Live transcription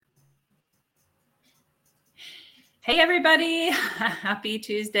Hey, everybody. Happy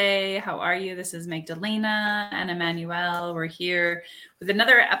Tuesday. How are you? This is Magdalena and Emmanuel. We're here with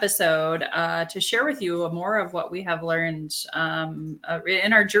another episode to share with you more of what we have learned in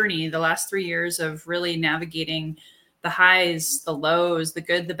our journey the last 3 years of really navigating the highs, the lows, the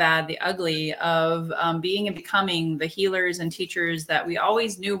good, the bad, the ugly of being and becoming the healers and teachers that we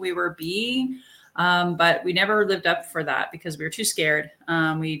always knew we were being. But we never lived up for that because we were too scared.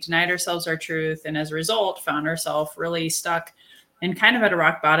 We denied ourselves our truth. And as a result, found ourselves really stuck and kind of at a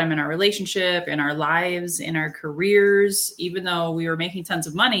rock bottom in our relationship, in our lives, in our careers. Even though we were making tons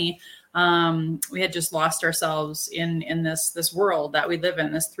of money, we had just lost ourselves in this world that we live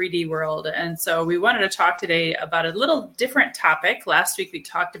in, this 3D world. And so we wanted to talk today about a little different topic. Last week, we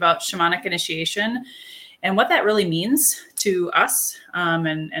talked about shamanic initiation and what that really means to us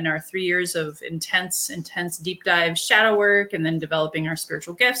and our 3 years of intense deep dive shadow work and then developing our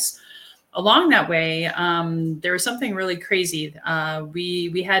spiritual gifts. Along that way, there was something really crazy.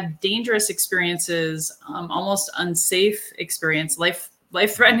 We had dangerous experiences, almost unsafe experience,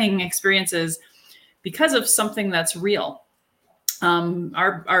 life-threatening experiences because of something that's real.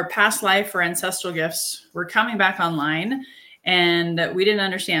 Our past life or ancestral gifts were coming back online, and we didn't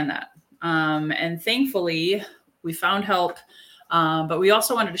understand that. And thankfully, we found help. But we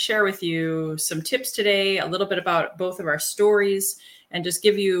also wanted to share with you some tips today, a little bit about both of our stories, and just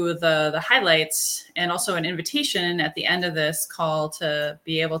give you the highlights and also an invitation at the end of this call to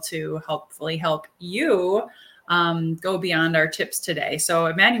be able to hopefully help you go beyond our tips today. So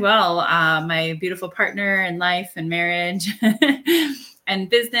Emmanuel, my beautiful partner in life and marriage and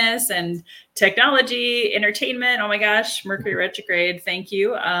business and technology, entertainment. Oh my gosh, Mercury retrograde. Thank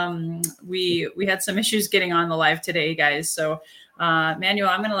you. We had some issues getting on the live today, guys. So Manuel,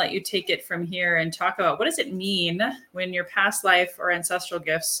 I'm going to let you take it from here and talk about what does it mean when your past life or ancestral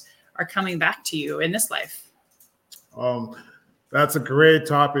gifts are coming back to you in this life? That's a great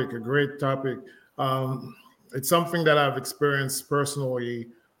topic, It's something that I've experienced personally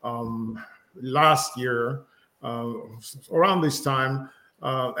last year around this time.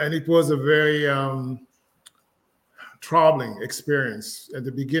 And it was a very troubling experience at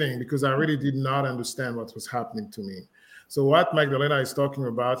the beginning because I really did not understand what was happening to me. So what Magdalena is talking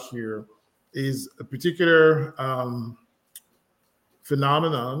about here is a particular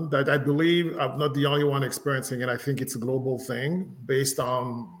phenomenon that I believe I'm not the only one experiencing, and I think it's a global thing based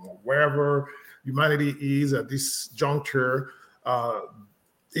on wherever humanity is at this juncture.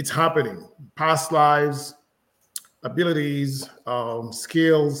 It's happening. Past lives, abilities,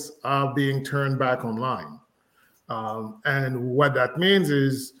 skills are being turned back online. And what that means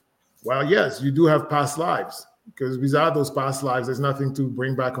is, well, yes, you do have past lives, because without those past lives, there's nothing to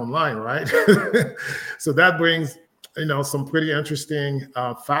bring back online, right? So that brings, some pretty interesting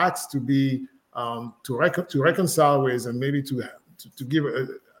facts to be to reconcile with, and maybe to give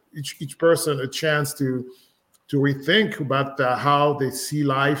each person a chance to rethink about how they see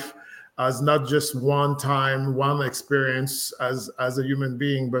life as not just one time, one experience as a human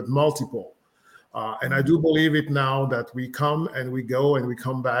being, but multiple. And I do believe it now that we come and we go and we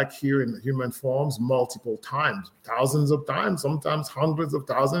come back here in human forms multiple times, thousands of times, sometimes hundreds of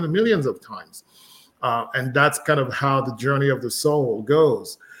thousands and millions of times. And that's kind of how the journey of the soul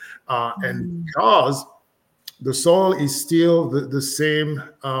goes. And because the soul is still the same,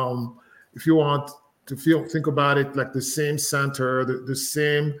 if you want to think about it like the same center, the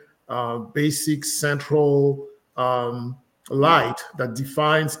same basic central light that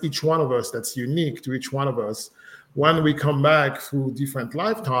defines each one of us, that's unique to each one of us. When we come back through different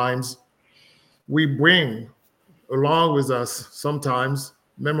lifetimes, we bring along with us sometimes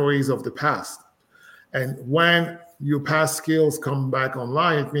memories of the past. And when your past skills come back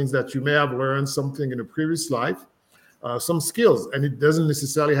online, it means that you may have learned something in a previous life, some skills, and it doesn't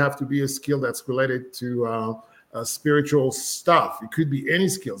necessarily have to be a skill that's related to spiritual stuff. It could be any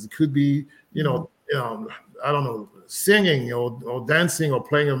skills. It could be, I don't know, singing or dancing or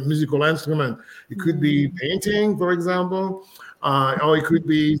playing a musical instrument. It could be painting, for example, or it could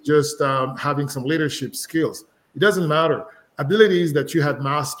be just having some leadership skills. It doesn't matter. Abilities that you had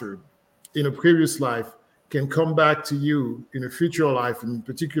mastered in a previous life can come back to you in a future life, and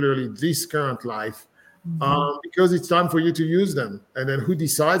particularly this current life, because it's time for you to use them. And then who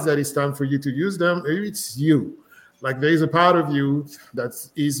decides that it's time for you to use them? Maybe it's you. Like there is a part of you that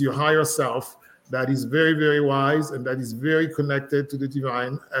is your higher self, that is very, very wise, and that is very connected to the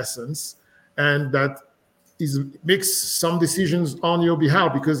divine essence, and that makes some decisions on your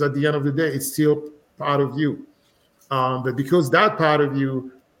behalf, because at the end of the day, it's still part of you. But because that part of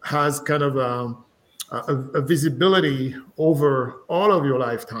you has kind of a visibility over all of your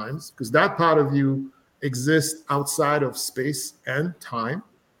lifetimes, because that part of you exists outside of space and time,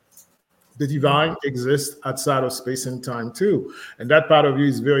 the divine exists outside of space and time too. And that part of you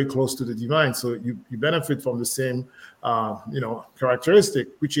is very close to the divine. So you benefit from the same, characteristic,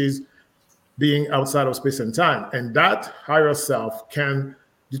 which is being outside of space and time. And that higher self can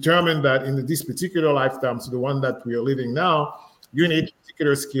determine that in this particular lifetime, so the one that we are living now, you need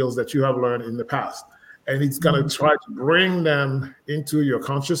particular skills that you have learned in the past. And it's going to try to bring them into your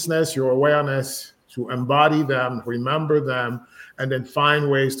consciousness, your awareness, to embody them, remember them, and then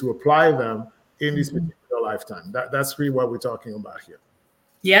find ways to apply them in this particular lifetime. That's really what we're talking about here.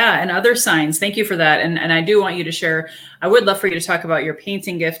 Yeah, and other signs. Thank you for that. And I do want you to share, I would love for you to talk about your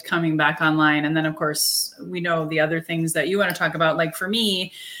painting gift coming back online. And then, of course, we know the other things that you want to talk about. Like for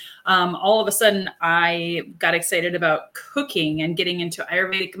me, all of a sudden, I got excited about cooking and getting into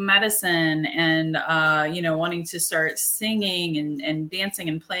Ayurvedic medicine and, wanting to start singing and dancing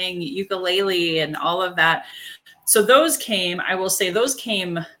and playing ukulele and all of that. So those came, I will say those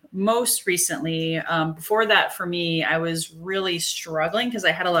came most recently. Before that, for me, I was really struggling because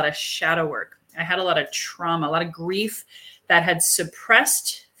I had a lot of shadow work. I had a lot of trauma, a lot of grief that had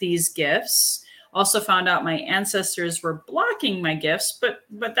suppressed these gifts. Also found out my ancestors were blocking my gifts, but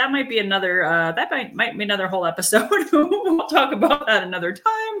that might be another might be another whole episode. We'll talk about that another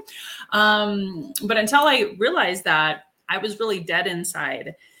time. But until I realized that, I was really dead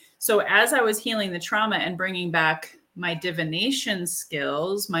inside. So as I was healing the trauma and bringing back my divination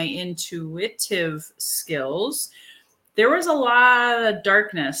skills, my intuitive skills, there was a lot of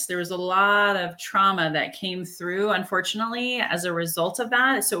darkness. There was a lot of trauma that came through, unfortunately, as a result of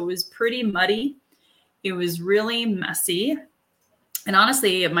that. So it was pretty muddy. It was really messy. And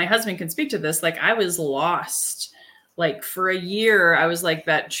honestly, my husband can speak to this. Like I was lost. Like for a year, I was like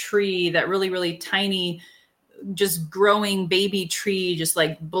that tree, that really, really tiny, just growing baby tree, just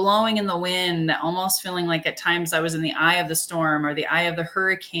like blowing in the wind, almost feeling like at times I was in the eye of the storm or the eye of the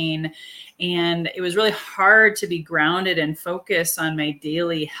hurricane. And it was really hard to be grounded and focus on my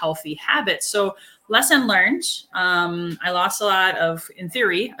daily healthy habits. So lesson learned. I lost a lot of, in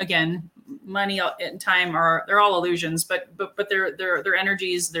theory, again, money and time they're all illusions, but they're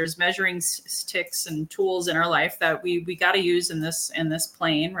energies. There's measuring sticks and tools in our life that we got to use in this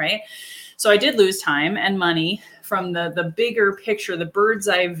plane, right? So I did lose time and money from the bigger picture, the bird's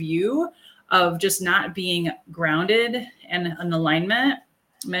eye view of just not being grounded and in alignment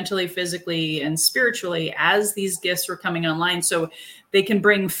mentally, physically, and spiritually as these gifts were coming online. So they can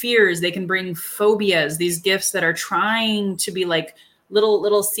bring fears, they can bring phobias, these gifts that are trying to be like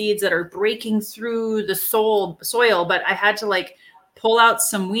little seeds that are breaking through the soil. But I had to like pull out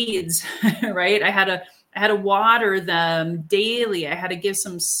some weeds, right? I had to water them daily. I had to give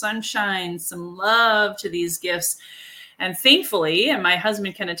some sunshine, some love to these gifts. And thankfully, and my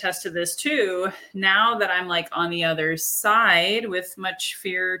husband can attest to this too, now that I'm like on the other side with much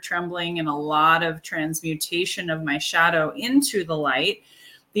fear, trembling, and a lot of transmutation of my shadow into the light,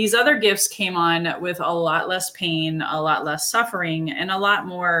 these other gifts came on with a lot less pain, a lot less suffering, and a lot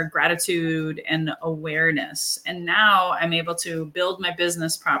more gratitude and awareness. And now I'm able to build my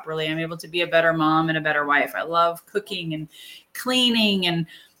business properly. I'm able to be a better mom and a better wife. I love cooking and cleaning, and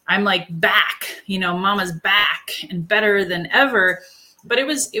I'm like back, mama's back and better than ever. But it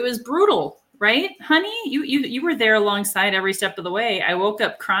was brutal, right, honey? You were there alongside every step of the way. I woke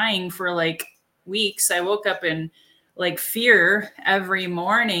up crying for like weeks. I woke up in like fear every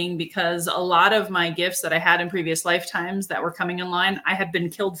morning because a lot of my gifts that I had in previous lifetimes that were coming online, I had been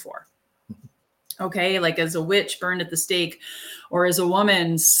killed for. Okay. Like as a witch burned at the stake, or as a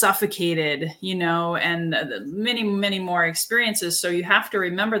woman suffocated, and many, many more experiences. So you have to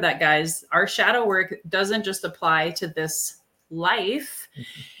remember that, guys, our shadow work doesn't just apply to this life.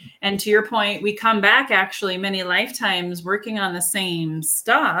 And to your point, we come back actually many lifetimes working on the same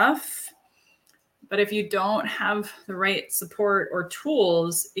stuff. But if you don't have the right support or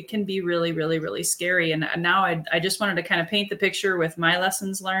tools, it can be really, really, really scary. And now I just wanted to kind of paint the picture with my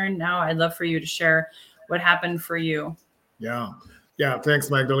lessons learned. Now I'd love for you to share what happened for you. Yeah.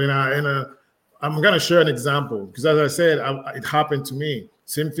 Thanks, Magdalena. And I'm going to share an example because, as I said, it happened to me.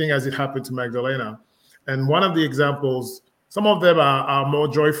 Same thing as it happened to Magdalena. And one of the examples, some of them are more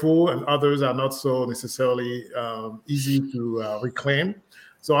joyful and others are not so necessarily easy to reclaim.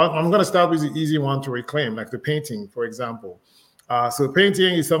 So I'm going to start with the easy one to reclaim, like the painting, for example. So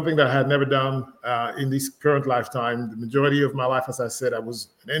painting is something that I had never done in this current lifetime. The majority of my life, as I said, I was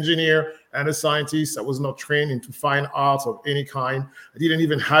an engineer and a scientist. I was not trained into fine arts of any kind. I didn't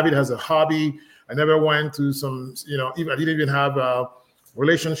even have it as a hobby. I never went to some, I didn't even have a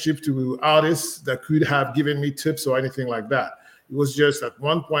relationship to artists that could have given me tips or anything like that. It was just at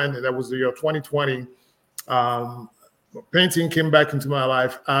one point, that was the year 2020, Um, Painting came back into my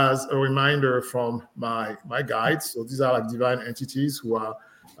life as a reminder from my guides. So these are like divine entities who are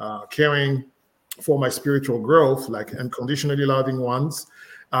caring for my spiritual growth, like unconditionally loving ones.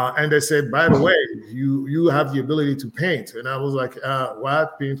 And they said, by the way, you have the ability to paint. And I was like,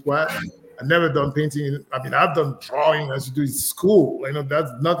 what? Paint what? I've never done painting. I mean, I've done drawing as you do in school. You know,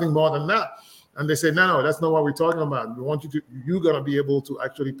 that's nothing more than that. And they said, no, that's not what we're talking about. We want you to, you're going to be able to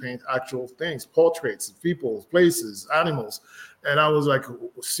actually paint actual things, portraits, people, places, animals. And I was like,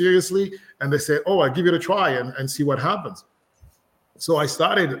 seriously? And they said, oh, I'll give it a try and see what happens. So I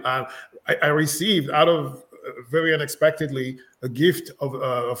started, I received out of very unexpectedly a gift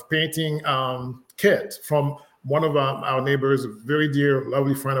of painting kit from one of our neighbors, a very dear,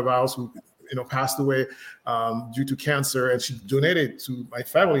 lovely friend of ours who passed away due to cancer, and she donated to my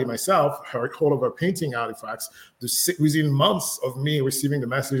family, myself, all of her painting artifacts. Within months of me receiving the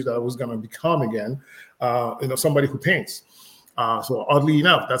message that I was going to become again, somebody who paints. So oddly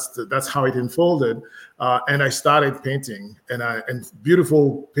enough, that's how it unfolded, and I started painting, and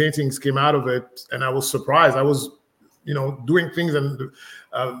beautiful paintings came out of it, and I was surprised. I was doing things, and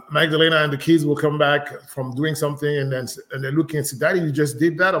Magdalena and the kids will come back from doing something, and they're looking and say, "Daddy, you just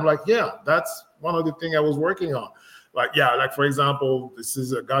did that?" I'm like, "Yeah, that's one of the things I was working on." Like for example, this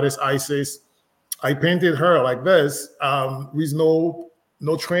is a goddess Isis. I painted her like this with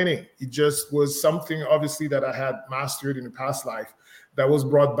no training. It just was something obviously that I had mastered in the past life that was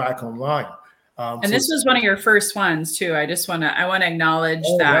brought back online. And so this was one of your first ones too. I want to acknowledge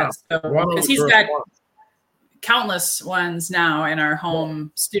that, because he's got countless ones now in our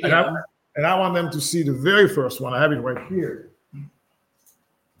home studio. And I want them to see the very first one. I have it right here.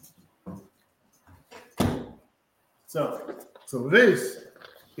 So this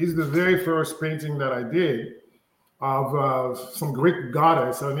is the very first painting that I did of some Greek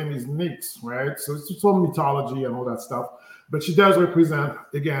goddess. Her name is Nyx, right? So it's all mythology and all that stuff. But she does represent,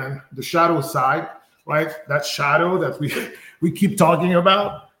 again, the shadow side, right? That shadow that we keep talking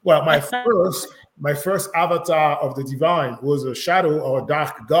about. Well, my first avatar of the divine was a shadow or a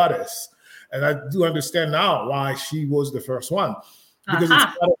dark goddess. And I do understand now why she was the first one. Because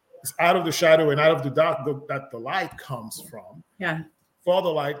it's out of the shadow and out of the dark that the light comes from. Yeah. For the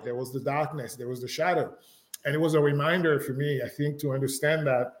light, there was the darkness, there was the shadow. And it was a reminder for me, I think, to understand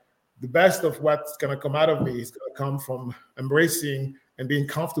that the best of what's going to come out of me is going to come from embracing and being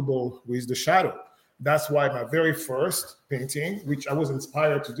comfortable with the shadow. That's why my very first painting, which I was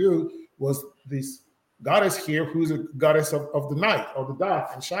inspired to do, was this goddess here, who's a goddess of the night, or the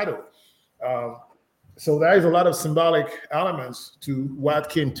dark and shadow. So there is a lot of symbolic elements to what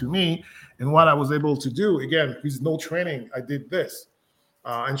came to me and what I was able to do. Again, with no training, I did this.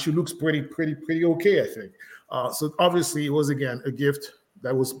 And she looks pretty okay, I think. So obviously it was, again, a gift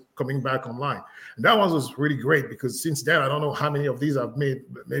that was coming back online. And that one was really great because since then, I don't know how many of these I've made,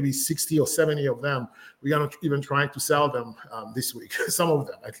 maybe 60 or 70 of them. We are not even trying to sell them this week, some of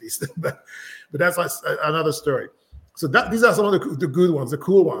them at least. but that's another story. So these are some of the good ones, the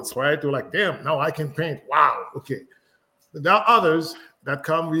cool ones, right? They're like, damn, now I can paint. Wow, okay. But there are others that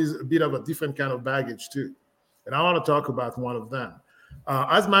come with a bit of a different kind of baggage too. And I want to talk about one of them.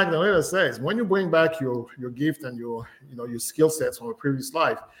 As Magdalena says, when you bring back your gift and your skill sets from a previous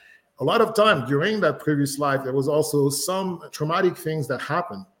life, a lot of time during that previous life, there was also some traumatic things that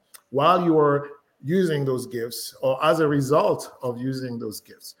happened while you were using those gifts or as a result of using those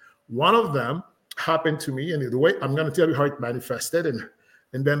gifts. One of them happened to me, and the way I'm going to tell you how it manifested and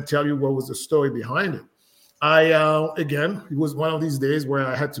then tell you what was the story behind it. Again, it was one of these days where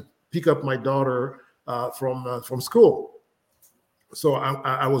I had to pick up my daughter from school. So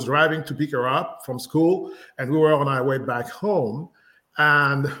I was driving to pick her up from school, and we were on our way back home.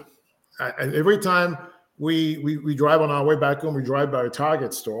 And every time we drive on our way back home, we drive by a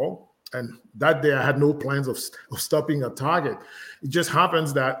Target store. And that day I had no plans of stopping at Target. It just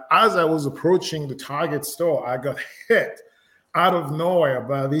happens that as I was approaching the Target store, I got hit out of nowhere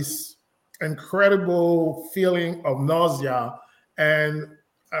by this incredible feeling of nausea, and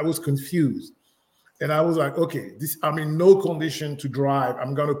I was confused. And I was like, okay, I'm in no condition to drive.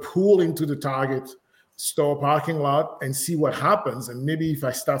 I'm going to pull into the Target store parking lot and see what happens. And maybe if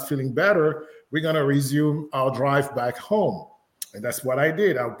I start feeling better, we're going to resume our drive back home. And that's what I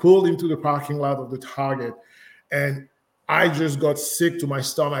did. I pulled into the parking lot of the Target, and I just got sick to my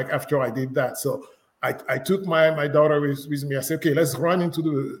stomach after I did that. So I took my daughter with me. I said, okay, let's run into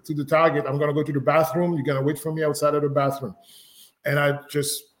the Target. I'm going to go to the bathroom. You're going to wait for me outside of the bathroom. And I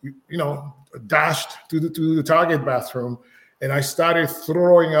just, dashed to the Target bathroom, and I started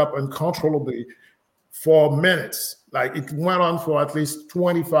throwing up uncontrollably. for minutes. Like it went on for at least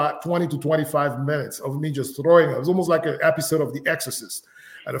 20 to 25 minutes of me just throwing up. It was almost like an episode of The Exorcist.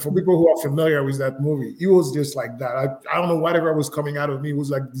 And for people who are familiar with that movie, it was just like that. I don't know whatever was coming out of me. It was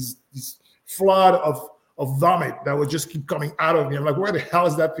like this flood of vomit that would just keep coming out of me. I'm like, where the hell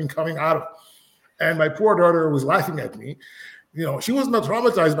is that thing coming out of? And my poor daughter was laughing at me. You know, she was not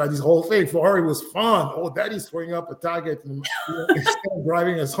traumatized by this whole thing. For her, it was fun. Oh, daddy's throwing up a target and, instead of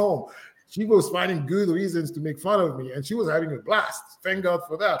driving us home. She was finding good reasons to make fun of me, and she was having a blast. Thank God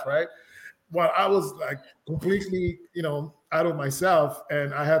for that, right? Well, I was like completely, out of myself,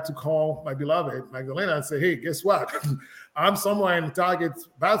 and I had to call my beloved Magdalena and say, hey, guess what? I'm somewhere in Target's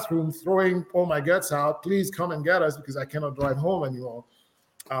bathroom throwing all my guts out. Please come and get us because I cannot drive home anymore.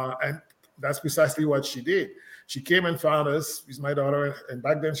 And that's precisely what she did. She came and found us with my daughter, and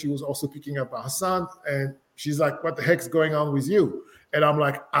back then she was also picking up our son, and she's like, what the heck's going on with you? And I'm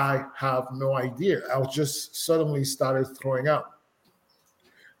like, I have no idea. I just suddenly started throwing up.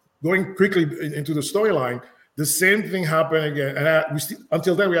 Going quickly into the storyline, the same thing happened again. And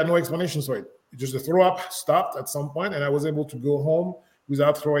until then, we had no explanations for it. Just the throw up stopped at some point, and I was able to go home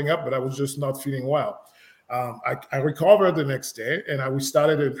without throwing up, but I was just not feeling well. I recovered the next day, and we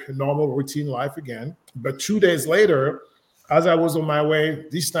started a normal routine life again. But 2 days later, as I was on my way,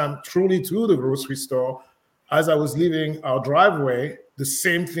 this time truly to the grocery store, as I was leaving our driveway, the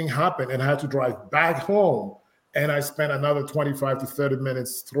same thing happened, and I had to drive back home. And I spent another 25 to 30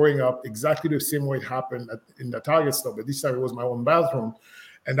 minutes throwing up exactly the same way it happened in the Target store, but this time it was my own bathroom.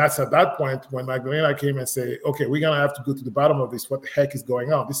 And that's at that point when Magdalena came and said, okay, we're going to have to go to the bottom of this. What the heck is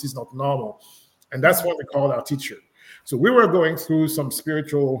going on? This is not normal. And that's when we called our teacher. So we were going through some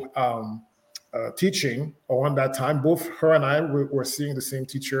spiritual teaching around that time. Both her and I were seeing the same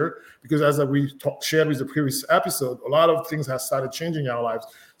teacher because as we shared with the previous episode, a lot of things have started changing in our lives.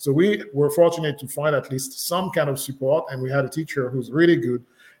 So we were fortunate to find at least some kind of support. And we had a teacher who's really good.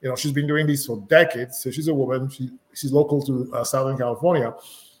 She's been doing this for decades. So she's a woman. She's local to Southern California.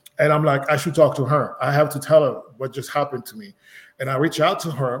 And I'm like, I should talk to her. I have to tell her what just happened to me. And I reached out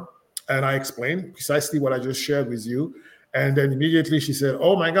to her and I explained precisely what I just shared with you. And then immediately she said,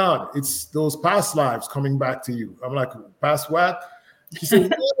 oh my God, it's those past lives coming back to you. I'm like, past what? She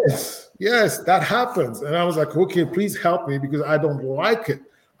said, yes, that happens. And I was like, okay, please help me because I don't like it.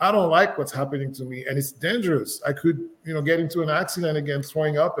 I don't like what's happening to me. And it's dangerous. I could, get into an accident again,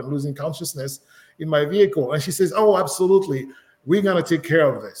 throwing up and losing consciousness in my vehicle. And she says, oh, absolutely. We're going to take care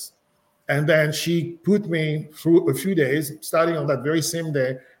of this. And then she put me through a few days, starting on that very same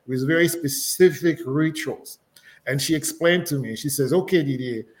day, with very specific rituals. And she explained to me, she says, okay,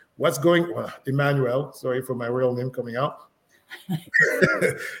 Didier, what's going on? Emmanuel, sorry for my real name coming out.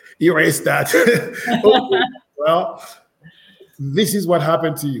 Erase that. Okay, well, this is what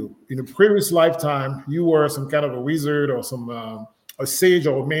happened to you. In a previous lifetime, you were some kind of a wizard or some a sage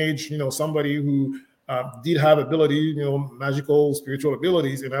or a mage, somebody who did have ability, magical, spiritual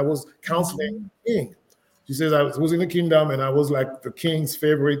abilities. And I was counseling the king. She says I was in the kingdom and I was like the king's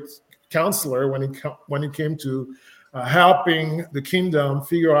favorite counselor when it came to helping the kingdom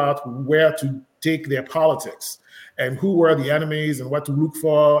figure out where to take their politics and who were the enemies and what to look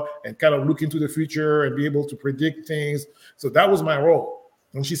for and kind of look into the future and be able to predict things. So that was my role.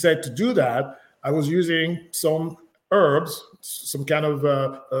 And she said to do that, I was using some herbs, some kind of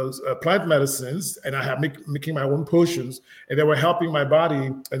plant medicines, and I had making my own potions, and they were helping my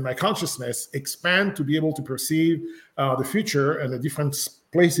body and my consciousness expand to be able to perceive the future and the different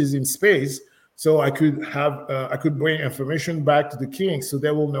places in space. So I could bring information back to the king, so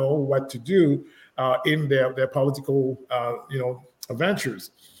they will know what to do in their political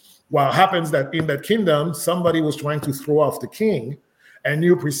adventures. Well, it happens that in that kingdom, somebody was trying to throw off the king, and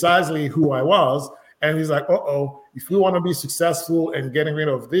knew precisely who I was. And he's like, if we want to be successful in getting rid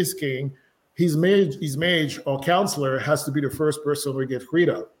of this king, his mage or counselor has to be the first person we get rid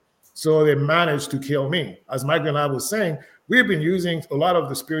of. So they managed to kill me. As Mike and I was saying, we've been using a lot of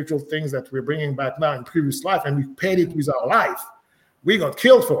the spiritual things that we're bringing back now in previous life, and we paid it with our life. We got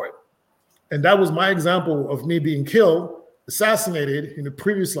killed for it. And that was my example of me being killed, assassinated in the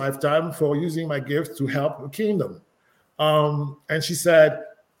previous lifetime for using my gift to help a kingdom. And she said,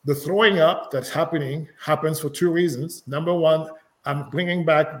 the throwing up that's happening happens for two reasons. Number one, I'm bringing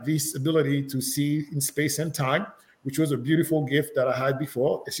back this ability to see in space and time, which was a beautiful gift that I had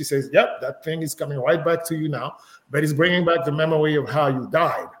before. And she says, yep, that thing is coming right back to you now, but it's bringing back the memory of how you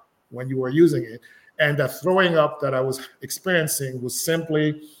died when you were using it. And that throwing up that I was experiencing was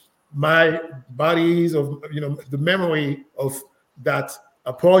simply my body's of, the memory of that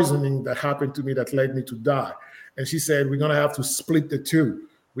poisoning that happened to me that led me to die. And she said, we're going to have to split the two.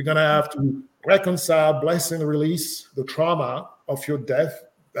 We're going to have to reconcile, bless, and release the trauma of your death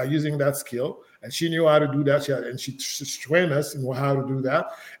by using that skill. And she knew how to do that. She trained us in how to do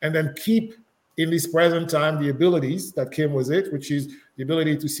that. And then keep in this present time the abilities that came with it, which is the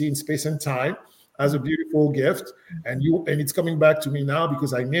ability to see in space and time as a beautiful gift. And it's coming back to me now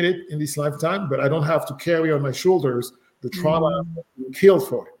because I need it in this lifetime, but I don't have to carry on my shoulders the trauma being killed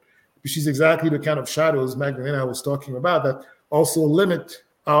for it, which is exactly the kind of shadows Magdalena was talking about that also limit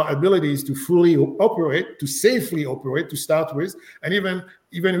our abilities to fully operate, to safely operate to start with. And even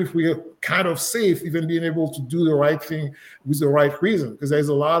if we are kind of safe, even being able to do the right thing with the right reason, because there's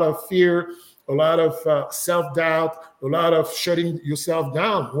a lot of fear, a lot of self-doubt, a lot of shutting yourself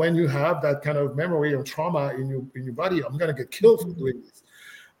down when you have that kind of memory and trauma in your body. I'm going to get killed for doing this.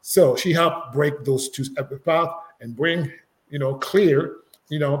 So she helped break those two apart and bring, clear,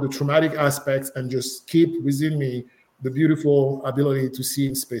 the traumatic aspects and just keep within me the beautiful ability to see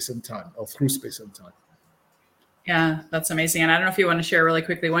in space and time, or through space and time. Yeah, that's amazing. And I don't know if you want to share really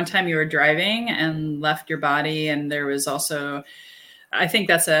quickly. One time you were driving and left your body, and there was also, I think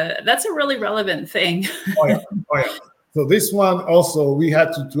that's a really relevant thing. Oh yeah. So this one also, we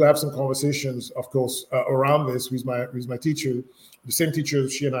had to have some conversations, of course, around this with my teacher, the same teacher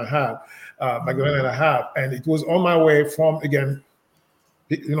she and I had, Magdalena and I have, and it was on my way from, again,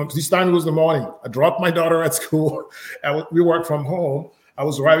 this time it was the morning. I dropped my daughter at school. We work from home. I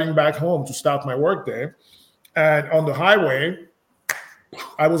was driving back home to start my work day. And on the highway,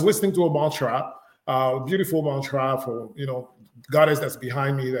 I was listening to a mantra, a beautiful mantra for, goddess that's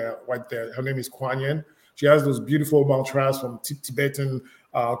behind me there, right there. Her name is Kuan Yin. She has those beautiful mantras from Tibetan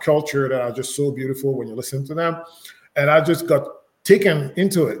culture that are just so beautiful when you listen to them. And I just got taken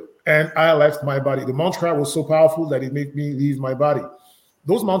into it. And I left my body. The mantra was so powerful that it made me leave my body.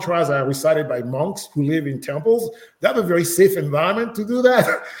 Those mantras are recited by monks who live in temples. They have a very safe environment to do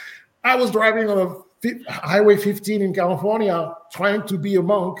that. I was driving on Highway 15 in California, trying to be a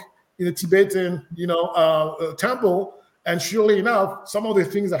monk in a Tibetan, temple. And surely enough, some of the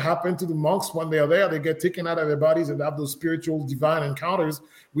things that happen to the monks when they are there, they get taken out of their bodies and have those spiritual divine encounters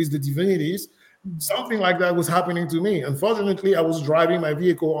with the divinities. Something like that was happening to me. Unfortunately, I was driving my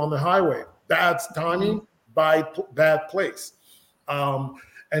vehicle on the highway. Bad timing, bad place.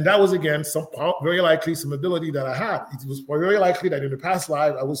 And that was, again, very likely some ability that I had. It was very likely that in the past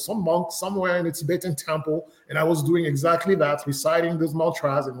life, I was some monk somewhere in a Tibetan temple, and I was doing exactly that, reciting those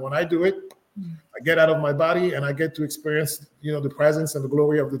mantras. And when I do it, I get out of my body and I get to experience, the presence and the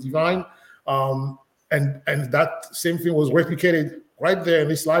glory of the divine. And that same thing was replicated right there in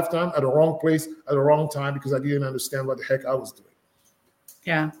this lifetime at the wrong place at the wrong time because I didn't understand what the heck I was doing.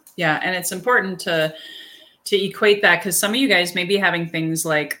 Yeah. And it's important to equate that, because some of you guys may be having things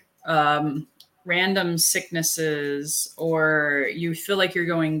like random sicknesses, or you feel like you're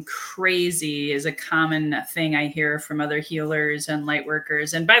going crazy is a common thing I hear from other healers and light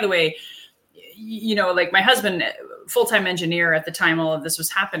workers. And by the way, like my husband, full-time engineer at the time all of this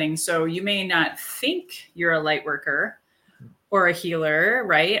was happening. So you may not think you're a light worker or a healer,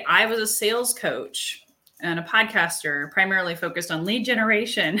 right? I was a sales coach and a podcaster, primarily focused on lead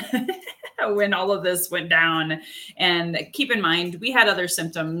generation when all of this went down. And keep in mind, we had other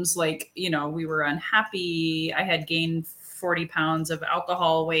symptoms like, we were unhappy. I had gained 40 pounds of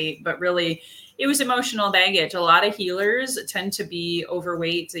alcohol weight, but really it was emotional baggage. A lot of healers tend to be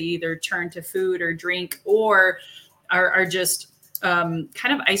overweight. They either turn to food or drink, or are just kind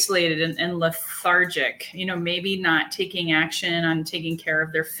of isolated and lethargic, maybe not taking action on taking care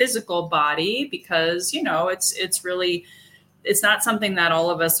of their physical body because, it's not something that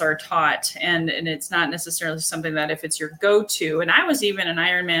all of us are taught. And it's not necessarily something that if it's your go-to. And I was even an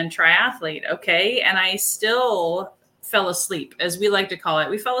Ironman triathlete. Okay. And I still fell asleep, as we like to call it.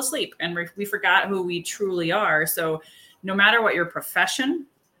 We fell asleep and we forgot who we truly are. So no matter what your profession,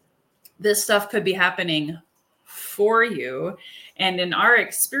 this stuff could be happening for you. And in our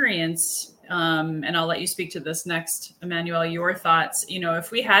experience, and I'll let you speak to this next, Emmanuel, your thoughts,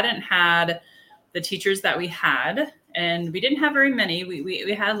 if we hadn't had the teachers that we had, and we didn't have very many,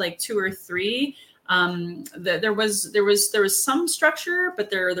 we had like 2 or 3, there was some structure, but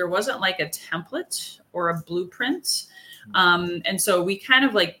there wasn't like a template or a blueprint. And so we kind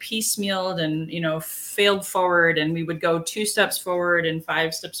of like piecemealed and, failed forward, and we would go 2 steps forward and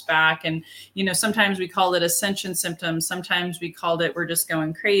 5 steps back. And, sometimes we called it ascension symptoms. Sometimes we called it, we're just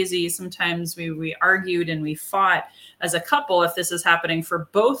going crazy. Sometimes we argued and we fought as a couple. If this is happening for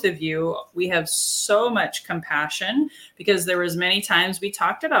both of you, we have so much compassion, because there was many times we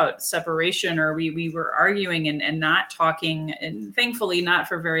talked about separation, or we were arguing and not talking, and thankfully not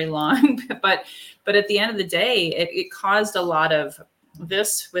for very long, but at the end of the day, it caused a lot of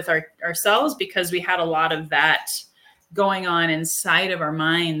this with ourselves because we had a lot of that going on inside of our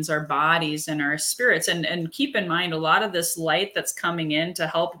minds, our bodies, and our spirits. And keep in mind, a lot of this light that's coming in to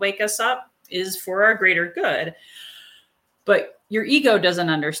help wake us up is for our greater good. But your ego doesn't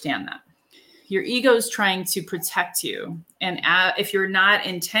understand that. Your ego is trying to protect you. And if you're not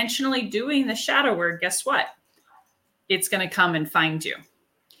intentionally doing the shadow work, guess what? It's going to come and find you.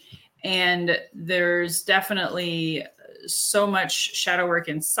 And there's definitely so much shadow work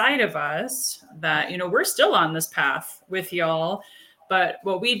inside of us that, you know, we're still on this path with y'all. But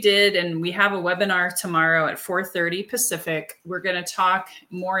what we did, and we have a webinar tomorrow at 4:30 Pacific, we're going to talk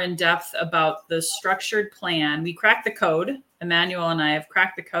more in depth about the structured plan. We cracked the code. Emmanuel and I have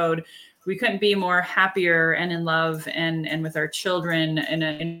cracked the code. We couldn't be more happier and in love and with our children in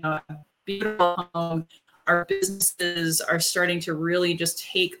a beautiful home. Our businesses are starting to really just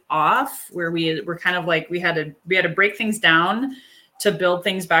take off, where we're kind of like we had to break things down to build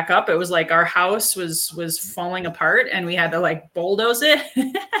things back up. It was like our house was falling apart and we had to like bulldoze it,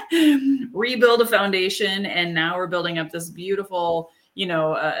 rebuild a foundation. And now we're building up this beautiful, you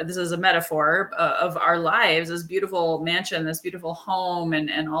know, this is a metaphor of our lives, this beautiful mansion, this beautiful home,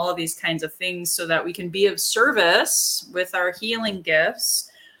 and all of these kinds of things, so that we can be of service with our healing gifts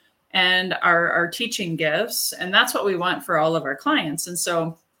and our teaching gifts. And that's what we want for all of our clients. And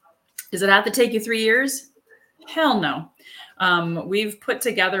so, does it have to take you 3 years? Hell no. We've put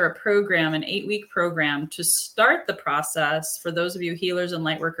together a program, an 8-week program, to start the process for those of you healers and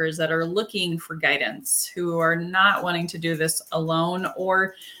light workers that are looking for guidance, who are not wanting to do this alone,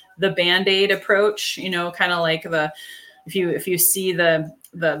 or the Band-Aid approach, you know, kind of like if you see the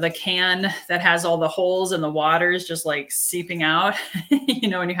can that has all the holes and the water's just like seeping out, you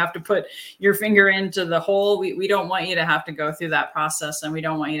know, and you have to put your finger into the hole. We don't want you to have to go through that process, and we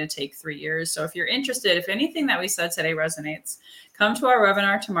don't want you to take 3 years. So if you're interested, if anything that we said today resonates, come to our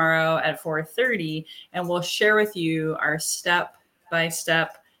webinar tomorrow at 4:30, and we'll share with you our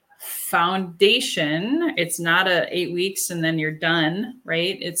step-by-step foundation. It's not 8 weeks and then you're done,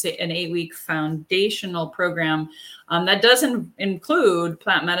 right? It's an 8-week foundational program that doesn't include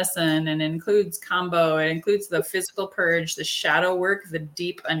plant medicine, and includes combo. It includes the physical purge, the shadow work, the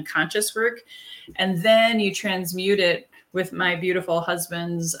deep unconscious work. And then you transmute it with my beautiful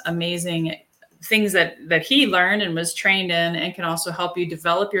husband's amazing things that he learned and was trained in, and can also help you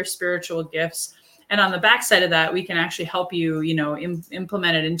develop your spiritual gifts. And on the backside of that, we can actually help you, you know,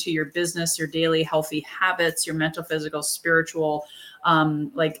 implement it into your business, your daily healthy habits, your mental, physical, spiritual,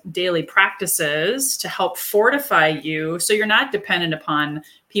 like daily practices, to help fortify you, so you're not dependent upon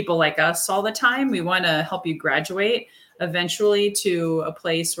people like us all the time. We want to help you graduate eventually to a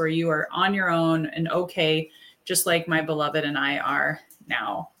place where you are on your own and okay, just like my beloved and I are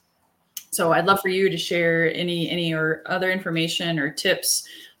now. So I'd love for you to share any or other information or tips,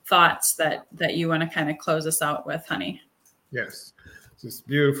 thoughts that you want to kind of close us out with, honey. Yes, just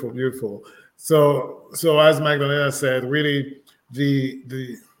beautiful. So as Magdalena said, really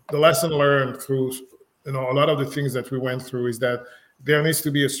the lesson learned through, you know, a lot of the things that we went through is that there needs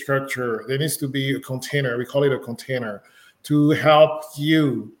to be a structure, there needs to be a container. We call it a container to help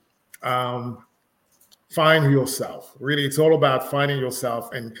you find yourself. Really, it's all about finding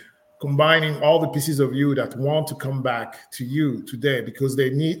yourself and combining all the pieces of you that want to come back to you today, because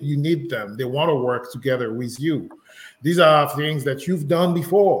you need them. They want to work together with you. These are things that you've done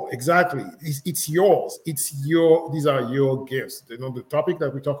before. Exactly. It's yours. These are your gifts. You know, the topic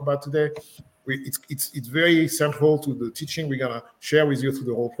that we talk about today, it's very central to the teaching we're going to share with you through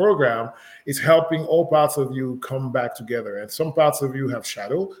the whole program. It's helping all parts of you come back together. And some parts of you have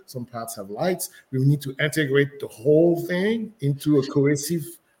shadow, some parts have lights. We need to integrate the whole thing into a cohesive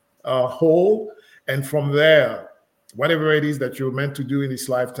whole, and from there, whatever it is that you're meant to do in this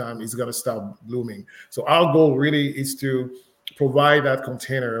lifetime is going to start blooming. So our goal really is to provide that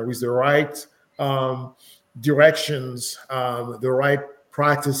container with the right directions, the right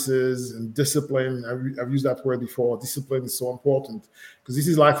practices and discipline. I've used that word before. Discipline is so important, because this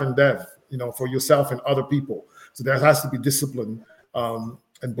is life and death, you know, for yourself and other people. So there has to be discipline.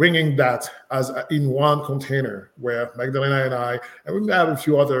 And bringing that as in one container, where Magdalena and I, and we have a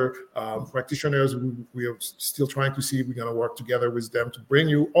few other practitioners, we are still trying to see if we're going to work together with them to bring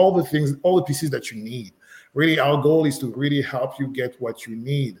you all the things, all the pieces that you need. Really, our goal is to really help you get what you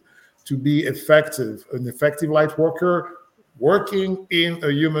need to be effective, an effective light worker, working in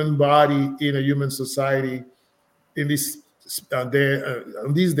a human body, in a human society, in this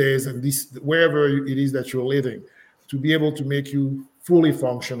these days, and this wherever it is that you're living, to be able to make you fully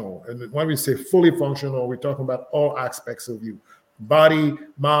functional. And when we say fully functional, we're talking about all aspects of you: body,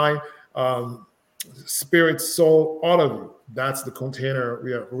 mind, spirit, soul, all of you That's the container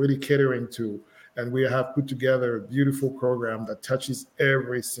we are really catering to. And we have put together a beautiful program that touches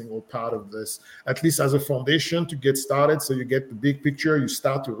every single part of this, at least as a foundation to get started. So you get the big picture, you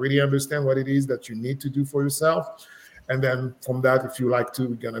start to really understand what it is that you need to do for yourself. And then from that, if you like to,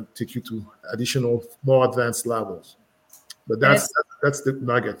 we're going to take you to additional, more advanced levels. But that's the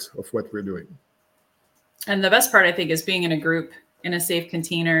nugget of what we're doing. And the best part, I think, is being in a group in a safe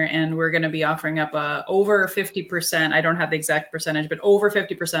container. And we're going to be offering up over 50%. I don't have the exact percentage, but over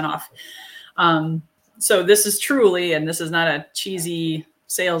 50% off. So this is truly, and this is not a cheesy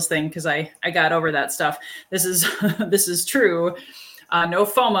sales thing, because I got over that stuff. This is this is true. No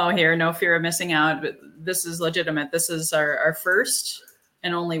FOMO here, no fear of missing out, but this is legitimate. This is our first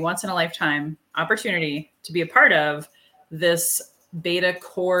and only once in a lifetime opportunity to be a part of this beta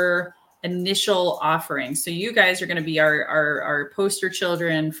core initial offering. So you guys are going to be our poster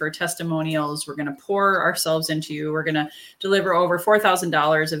children for testimonials. We're going to pour ourselves into you. We're going to deliver over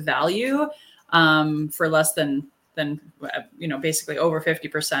 $4,000 of value for less than basically over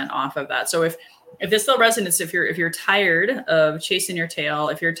 50% off of that. So if this still resonates, if you're tired of chasing your tail,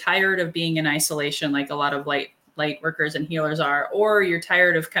 if you're tired of being in isolation like a lot of light workers and healers are, or you're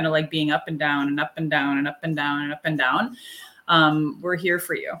tired of kind of like being up and down and up and down and up and down and up and down, we're here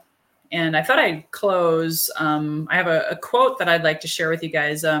for you. And I thought I'd close. I have a quote that I'd like to share with you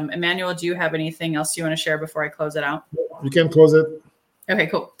guys. Emmanuel, do you have anything else you want to share before I close it out? You can close it. Okay,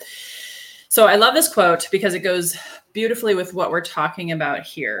 cool. So I love this quote because it goes beautifully with what we're talking about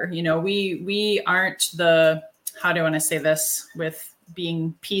here. You know, we aren't how do I want to say this with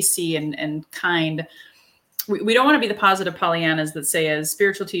being PC and kind. We don't want to be the positive Pollyannas that say, as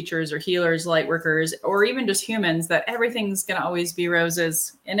spiritual teachers or healers, light workers, or even just humans, that everything's going to always be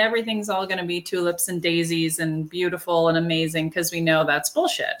roses and everything's all going to be tulips and daisies and beautiful and amazing, because we know that's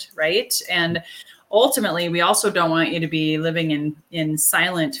bullshit, right? And ultimately, we also don't want you to be living in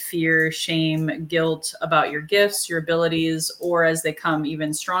silent fear, shame, guilt about your gifts, your abilities, or as they come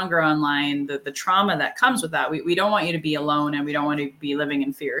even stronger online, the trauma that comes with that. We don't want you to be alone, and we don't want to be living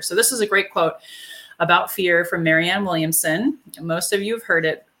in fear. So this is a great quote about fear from Marianne Williamson. Most of you have heard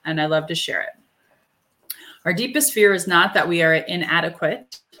it, and I love to share it. Our deepest fear is not that we are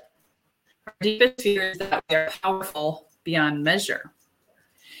inadequate. Our deepest fear is that we are powerful beyond measure.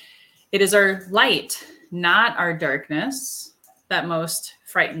 It is our light, not our darkness, that most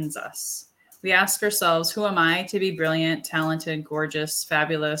frightens us. We ask ourselves, who am I to be brilliant, talented, gorgeous,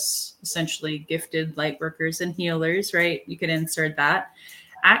 fabulous, essentially gifted light workers and healers, right? You could insert that.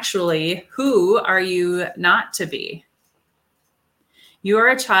 Actually, who are you not to be? You are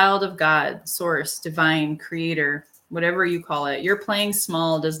a child of God, source, divine, creator, whatever you call it. Your playing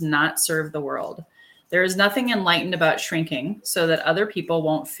small does not serve the world. There is nothing enlightened about shrinking so that other people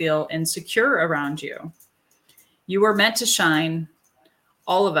won't feel insecure around you. You were meant to shine.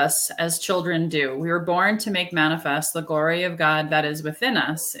 All of us as children do. We were born to make manifest the glory of God that is within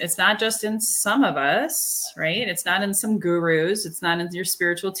us. It's not just in some of us, right? It's not in some gurus. It's not in your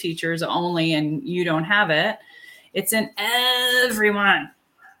spiritual teachers only, and you don't have it. It's in everyone.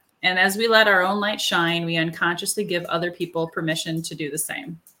 And as we let our own light shine, we unconsciously give other people permission to do the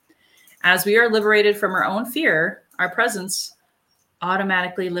same. As we are liberated from our own fear, our presence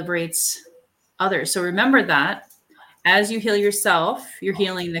automatically liberates others. So remember that. As you heal yourself, you're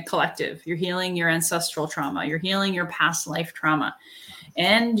healing the collective. You're healing your ancestral trauma. You're healing your past life trauma.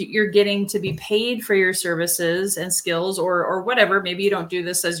 And you're getting to be paid for your services and skills or whatever. Maybe you don't do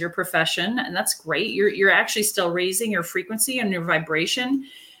this as your profession, and that's great. You're actually still raising your frequency and your vibration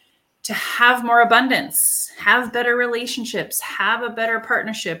to have more abundance, have better relationships, have a better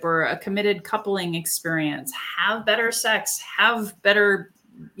partnership or a committed coupling experience, have better sex, have better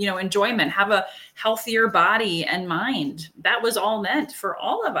enjoyment, have a healthier body and mind. That was all meant for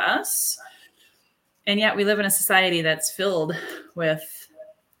all of us. And yet we live in a society that's filled with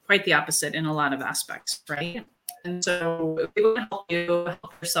quite the opposite in a lot of aspects, right? And so we want to help you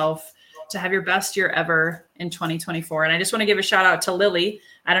help yourself to have your best year ever in 2024. And I just want to give a shout out to Lily.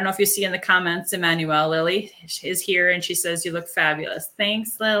 I don't know if you see in the comments, Emmanuel, Lily is here and she says, you look fabulous.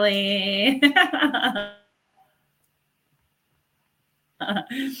 Thanks, Lily.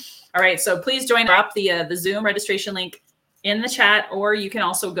 All right, so please drop the Zoom registration link in the chat, or you can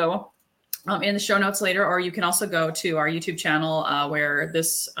also go in the show notes later, or you can also go to our YouTube channel where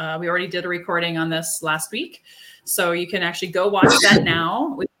this we already did a recording on this last week, so you can actually go watch that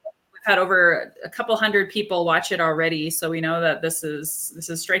now. We've had over a couple hundred people watch it already, so we know that this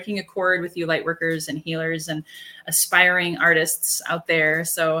is striking a chord with you light workers and healers and aspiring artists out there.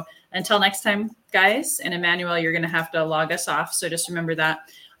 So until next time, guys, and Emmanuel, you're going to have to log us off. So just remember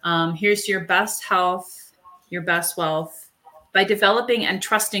that. Here's to your best health, your best wealth, by developing and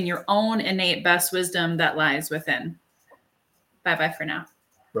trusting your own innate best wisdom that lies within. Bye-bye for now.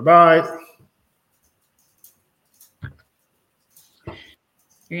 Bye-bye.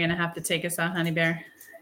 You're going to have to take us out, honey bear.